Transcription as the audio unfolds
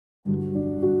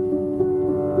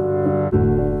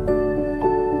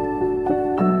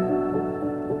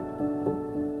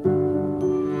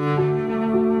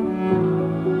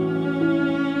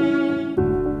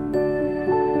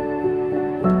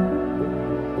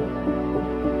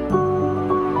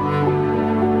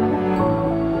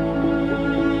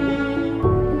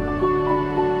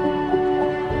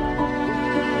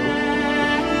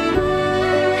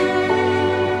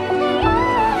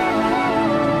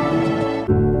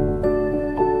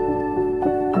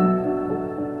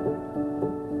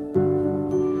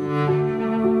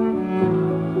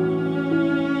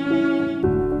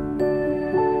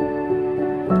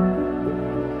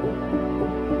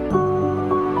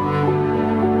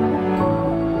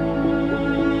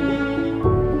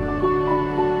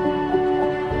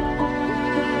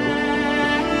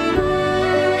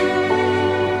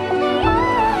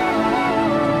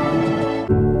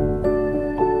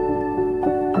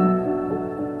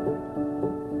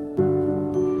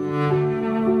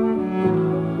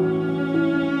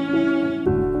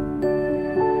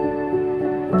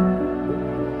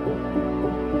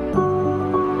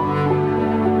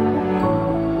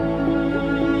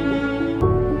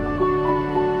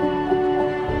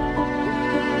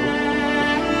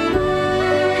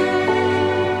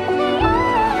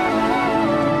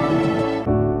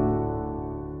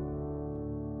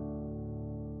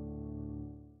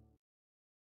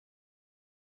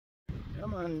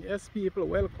man, yes people,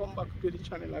 welcome back to the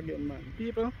channel again, man.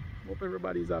 People, hope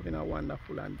everybody's having a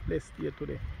wonderful and blessed day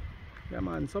today. Yeah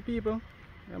man, so people,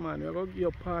 yeah man, we're gonna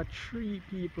give part 3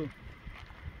 people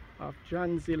of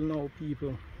Johnsville now,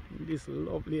 people, in this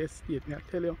lovely estate. I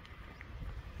tell you,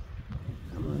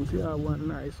 yeah man, see how one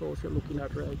nice house you're looking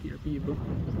at right here, people.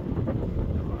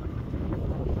 Yeah man.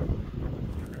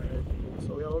 Alright,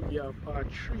 so we're gonna give part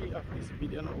 3 of this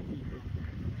video now, people.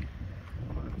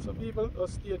 So people,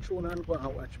 just stay tuned and go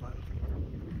and watch, man.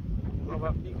 I have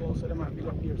a big house, so they might build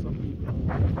up here some people.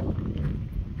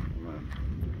 Man.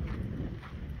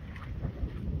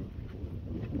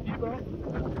 People,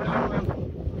 man.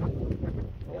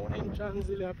 Down in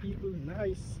Johnsville, people,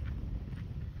 nice.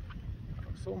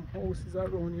 Some houses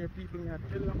around here, people, I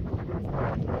tell you.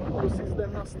 Houses,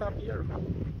 them not stop here.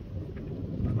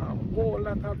 And a whole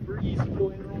lot of breeze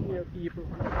blowing around here, people.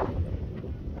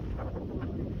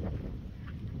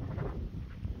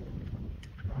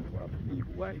 Big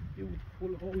white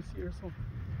beautiful house here, so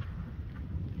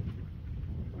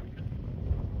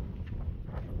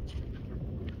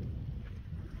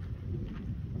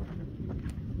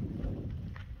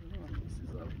this is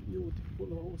a beautiful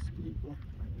house, people.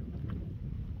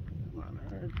 Man, I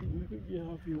think we give you a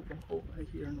view over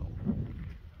here now.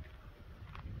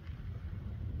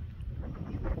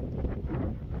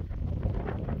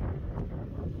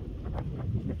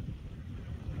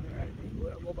 Alright,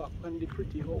 we'll go back on the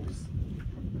pretty house.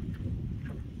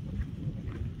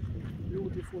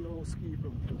 Beautiful house,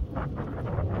 people.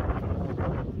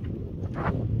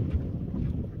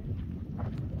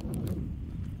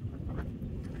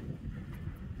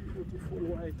 Beautiful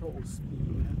white house,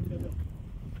 people, I tell you.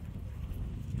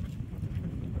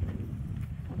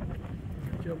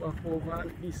 Get back over on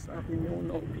this avenue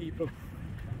now, people.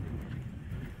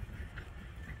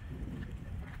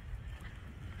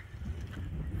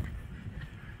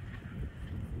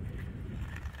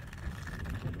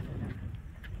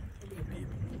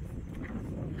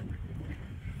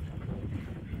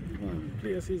 The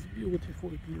place is beautiful,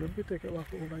 people. Let me take a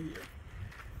walk over here.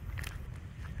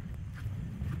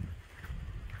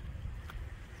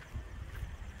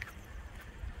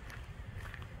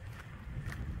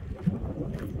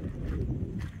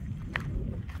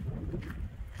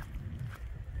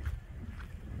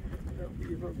 We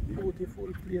have a beautiful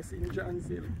place in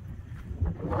Johnsville.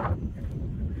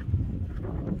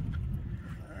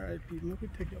 Alright, people, let me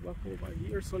take a walk over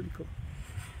here so little.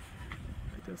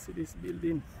 Let us see this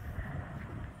building.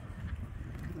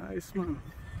 Nice, man.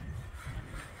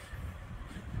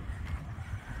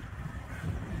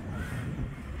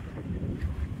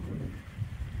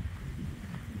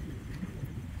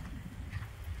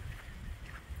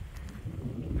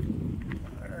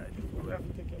 Alright, we have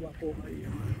to take a walk over here,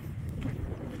 man.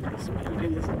 This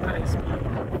building is nice, people.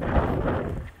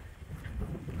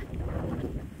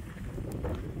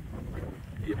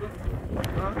 People,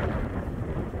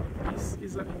 this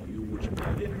is a huge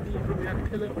building, people, I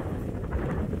tell you.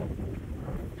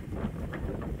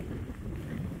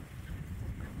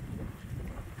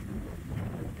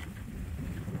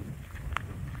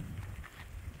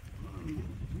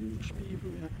 Huge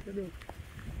people, I tell you.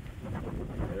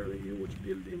 Very huge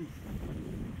building.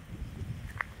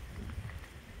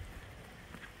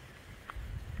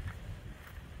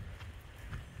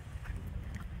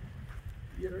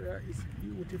 The area is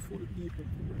beautiful, people.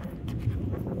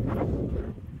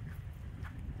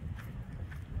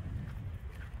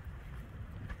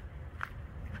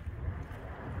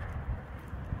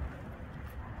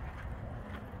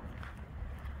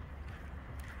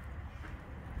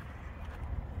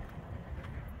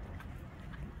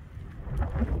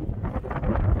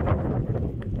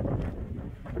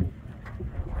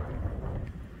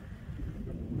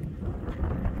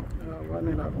 One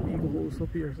of that big house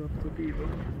up here, up to people.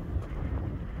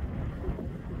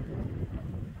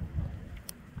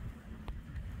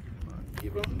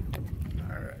 People,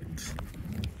 alright.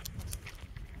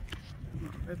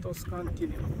 Let us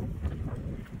continue.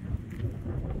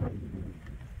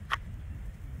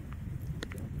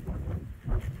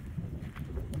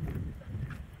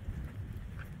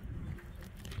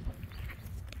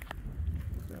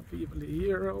 The people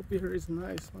here up here is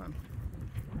nice, man.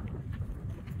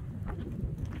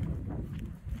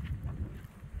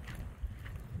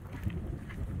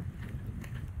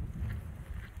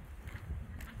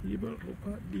 People,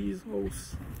 look at these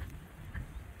houses.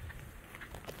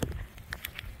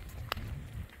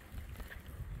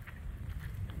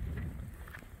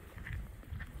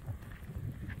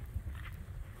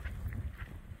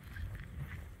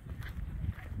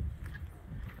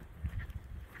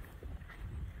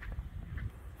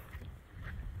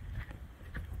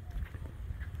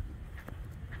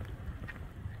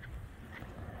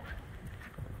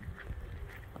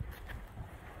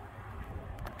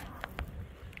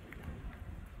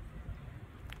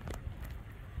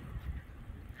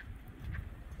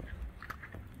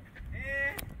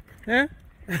 Eh?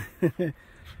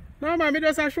 No man, me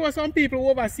just show some people who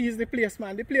overseas the place,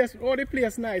 man. The place, oh, the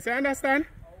place nice. You understand?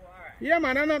 Oh, alright. Yeah,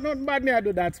 man. I not nothing bad me I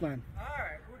do that, man.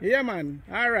 Alright. Yeah, man.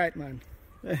 Alright, man.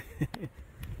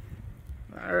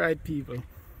 Alright, people.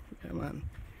 Yeah, man.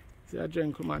 See a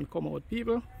gentleman come out,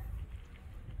 people.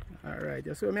 Alright.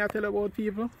 You see what me I tell about,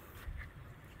 people?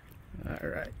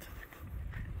 Alright.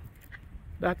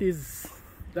 That is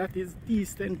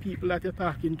decent people that you're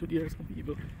talking to there, some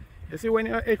people. You see, when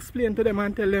you explain to them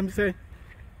and tell them, say,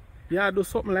 yeah, do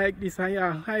something like this and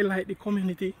yeah, highlight the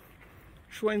community,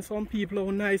 showing some people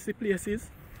how nice the place is.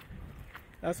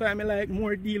 That's why I like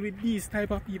more deal with these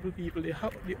type of people, the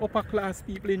upper class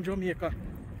people in Jamaica.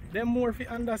 Them more if you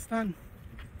understand.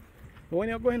 But when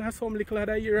you're going to some little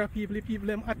other area people, the people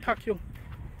them attack you.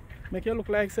 Make you look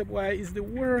like say, boy, it's the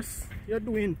worst you're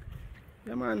doing.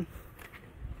 Yeah, man.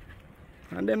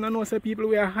 And them don't know say people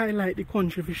will highlight the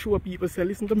country for show people say,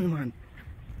 listen to me, man.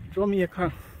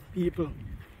 Jamaica people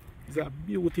is a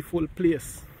beautiful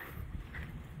place.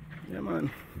 Yeah,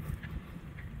 man.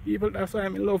 People, that's why I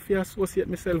love to associate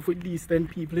myself with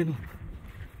decent people, you know.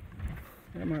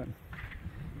 Yeah, man.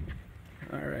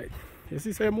 Alright. You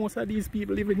see, say most of these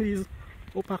people live in these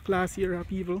upper class area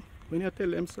people. When you tell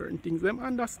them certain things, them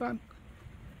understand.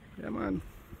 Yeah, man.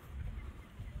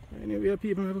 Anyway,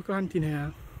 people will continue.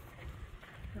 Yeah,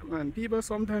 man. People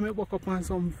sometimes walk up on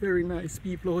some very nice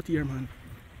people out here, man.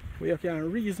 Where you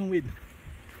can reason with.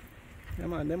 Yeah,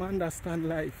 man. Them understand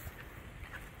life.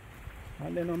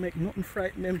 And they don't make nothing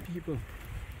frighten them people.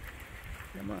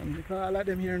 Yeah, man. Because all of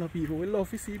them here, you know, people, we love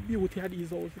to see beauty of these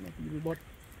houses, you know, people.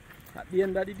 But at the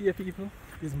end of the day, people,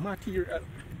 it's material.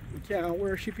 We can't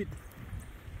worship it.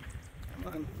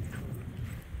 Man.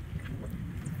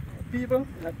 People,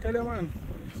 I tell you, man,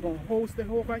 some house they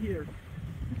over here.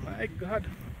 My God,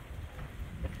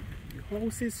 the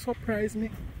houses surprise me.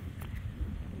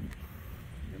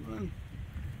 Yeah, man.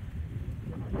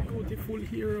 Beautiful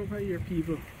here over here,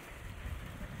 people.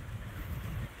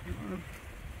 Yeah, man.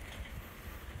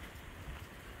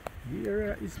 The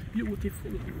area is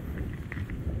beautiful.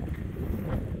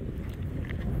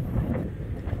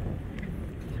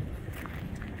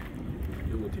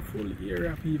 Beautiful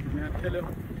area, people, may I tell you.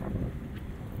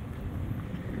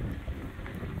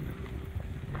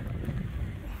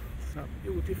 It's a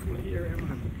beautiful area,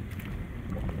 man.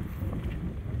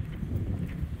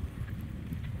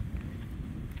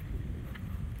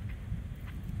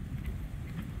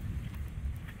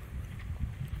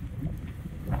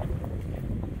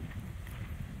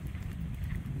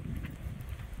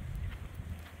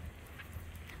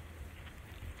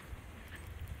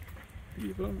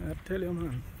 People, I tell you,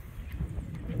 man,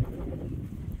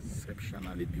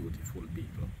 exceptionally beautiful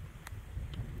people.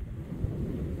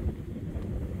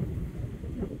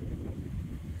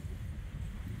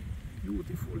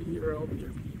 Beautiful here out here,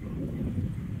 people.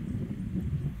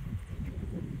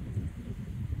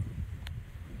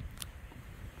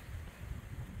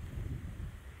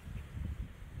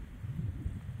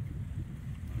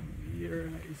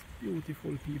 Here is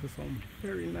beautiful people, some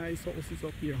very nice houses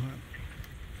up here, man.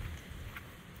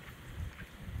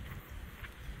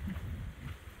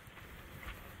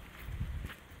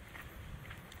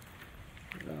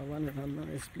 One of a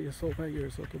nice place over here,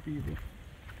 so to people.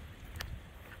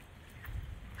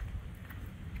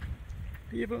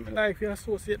 People, I like to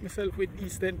associate myself with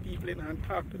decent people and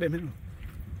talk to them, you know.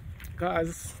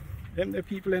 Because them the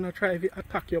people you know, try to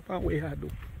attack you upon way I do.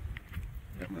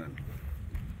 Yeah, man.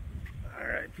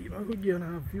 Alright, people, I could give you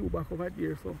a view back over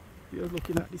there, so you're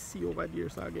looking at the sea over there,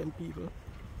 so again, people.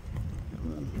 Yeah,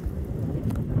 man.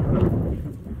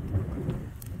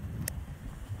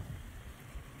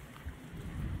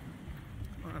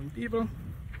 People,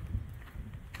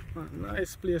 man,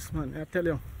 nice place, man, I tell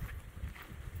you.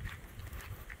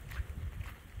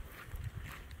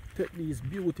 Take these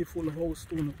beautiful house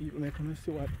to the people, make them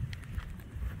see what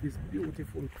this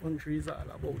beautiful country is all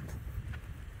about.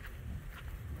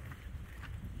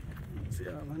 See,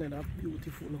 I have another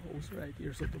beautiful house right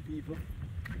here, so to people.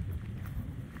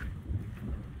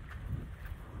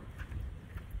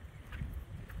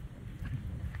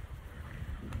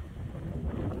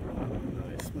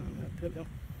 Tell you.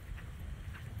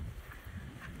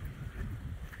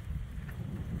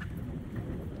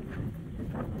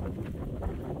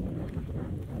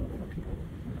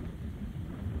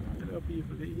 Tell you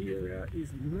people, the area is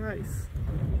nice.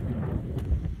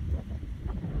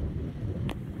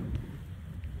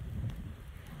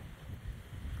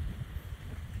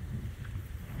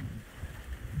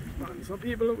 Man, so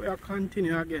people, we are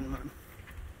continue again, man.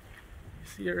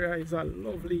 This area is a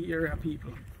lovely area,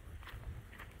 people.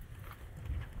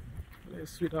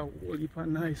 Place with a whole heap of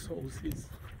nice houses.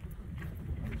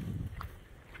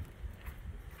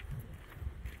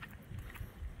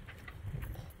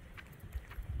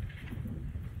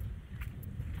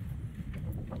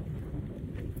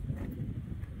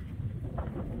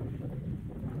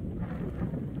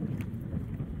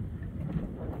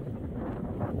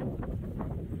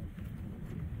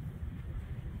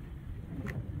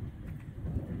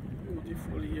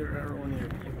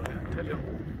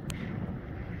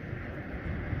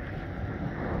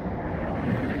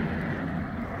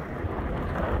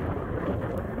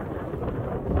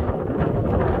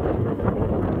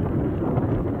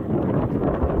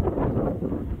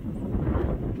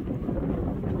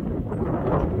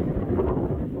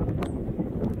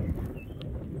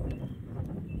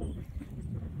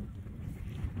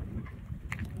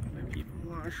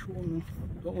 Show me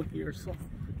down here, so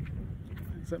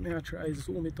I try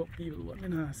zoom it up people, but I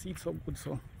don't see it so good,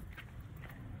 so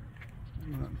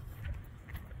man.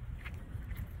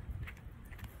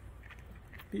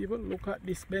 People, look at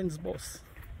this Benz bus.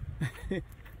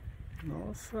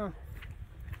 No sir,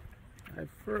 at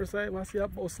first I ever see a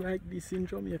bus like this in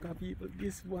Jamaica people.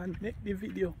 This one make the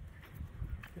video.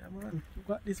 Yeah man,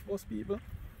 look at this bus people.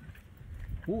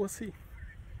 Who was he?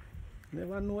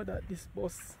 Never know that this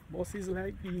buses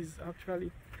like these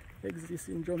actually exist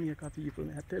in Jamaica people,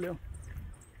 I tell you.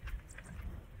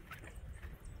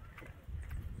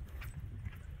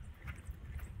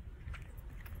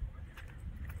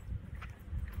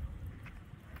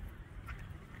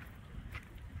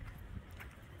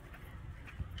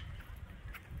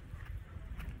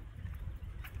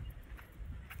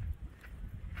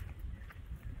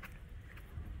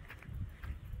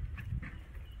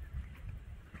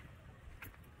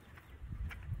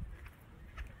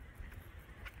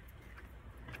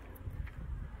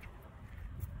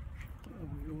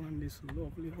 This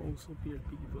lovely house up here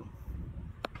people.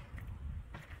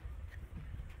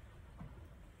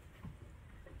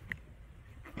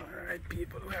 Alright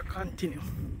people, we'll continue.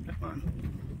 Come on.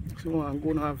 So I'm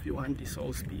gonna have you on this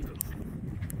house people.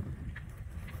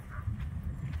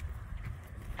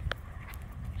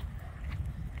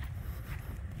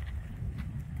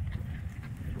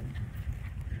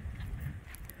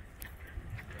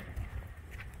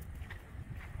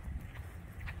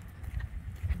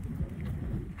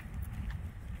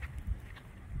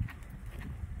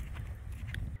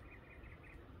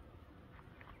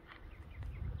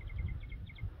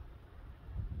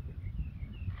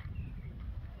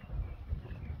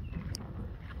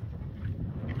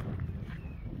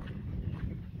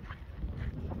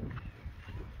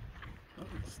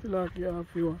 Still have you a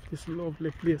view of this lovely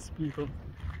place people.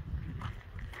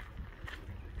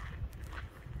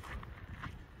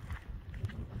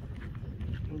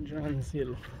 John's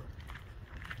Hill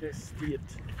Estate.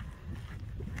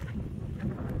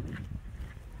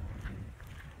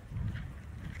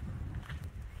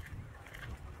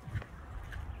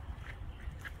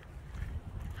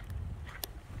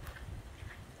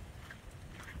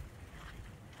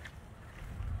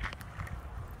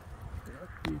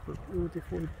 People,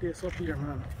 beautiful place up here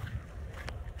man.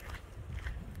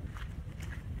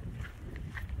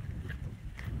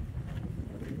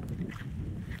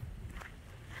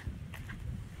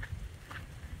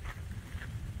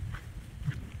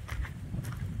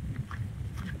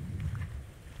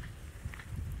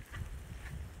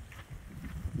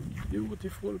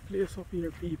 Beautiful place up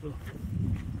here people.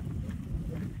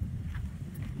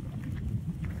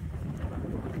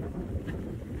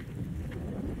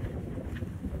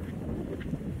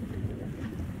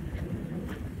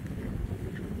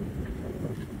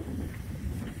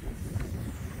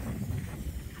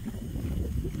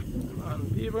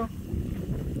 People,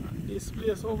 and this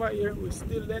place over here we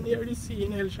still there near the sea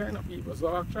in HELLSHIRE people,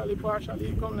 so actually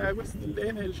partially come like we still there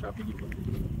in HELLSHIRE people,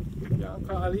 you can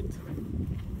call it.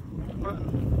 Man.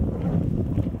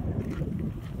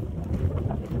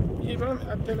 People,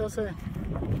 I tell you say,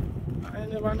 I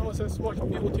never know such much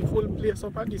beautiful place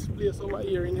up at this place over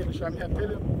here in HELLSHIRE. I tell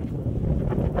you,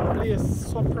 the place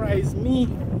surprised me.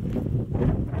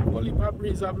 Only a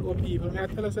breeze of blow people. I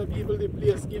tell you say people, the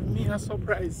place give me a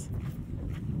surprise.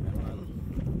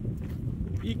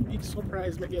 Big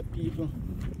surprise me get people.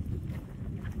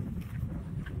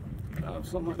 I have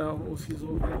some other houses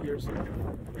over here, so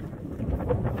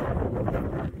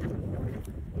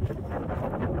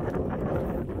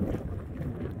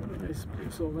nice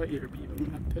place over here people,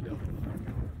 I tell you.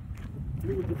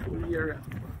 Beautiful area.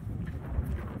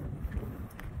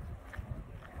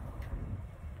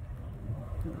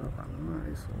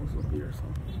 Nice house up here, so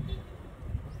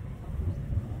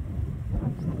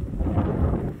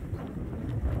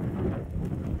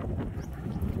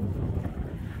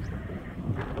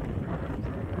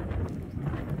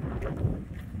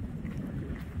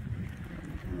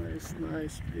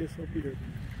nice place up here.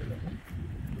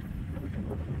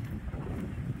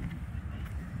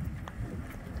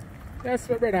 Yes,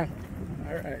 my brother.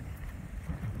 All right.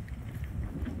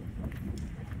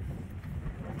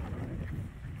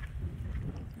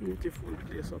 Beautiful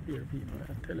place up here, people.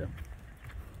 I tell you.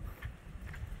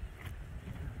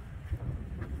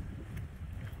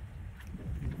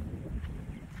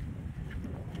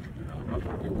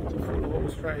 Beautiful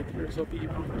house right here, so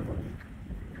people.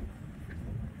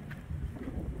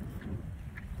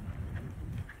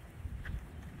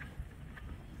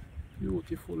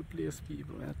 Beautiful place,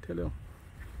 people, I tell you.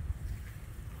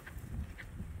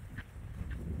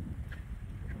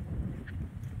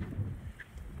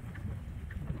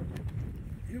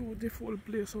 Beautiful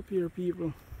place up here,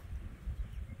 people.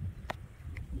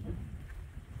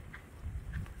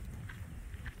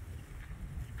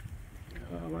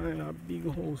 Man, a big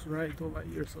house right over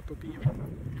here, so to people.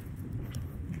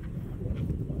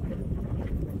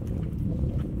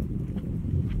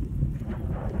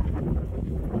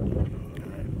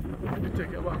 Let me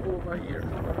take you back over here.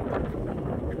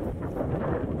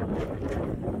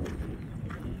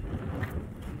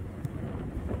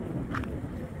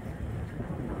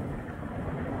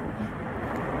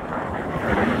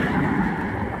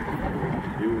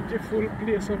 Beautiful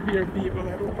place up here, people.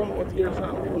 I don't come out here so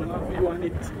I'm going to have view on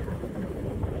it.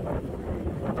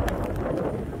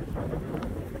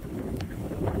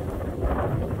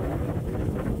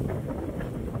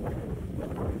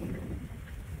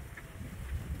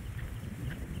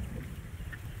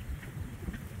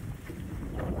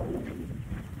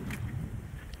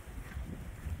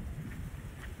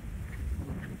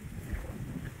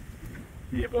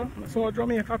 People, so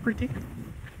Jamaica pretty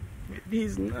with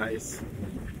these nice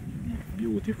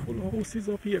beautiful houses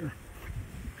up here,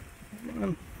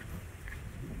 man.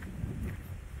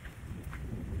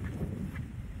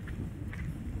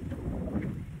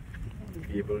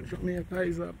 People, Jamaica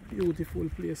is a beautiful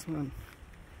place, man.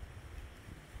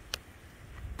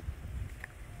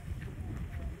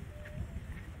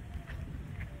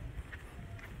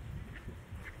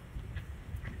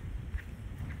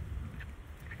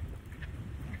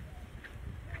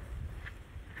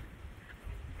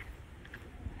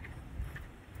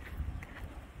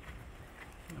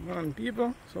 Man,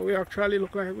 people, so we actually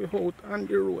look like we're out on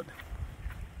the road,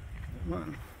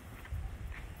 man.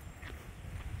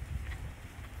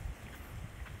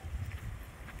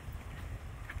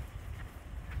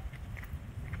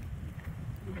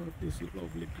 Look at this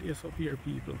lovely place up here,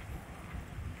 people.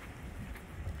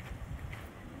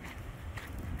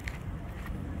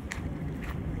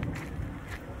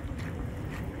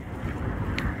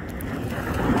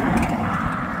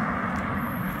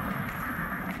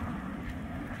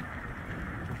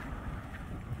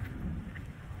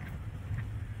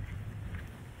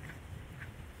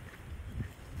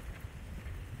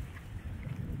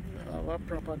 A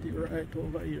property right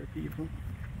over here, people.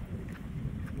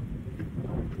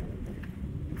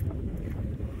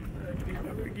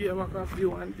 We give back a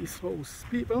view on this house,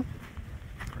 people.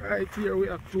 Right here we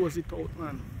are close it out,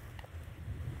 man.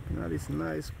 Now this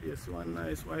nice place, one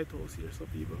nice white house here, so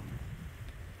people.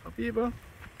 So people,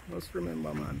 just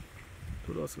remember, man,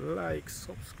 to just like,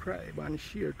 subscribe and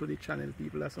share to the channel,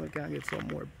 people, so we can get some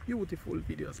more beautiful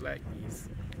videos like these.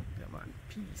 Yeah, man.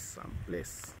 Peace and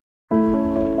bless.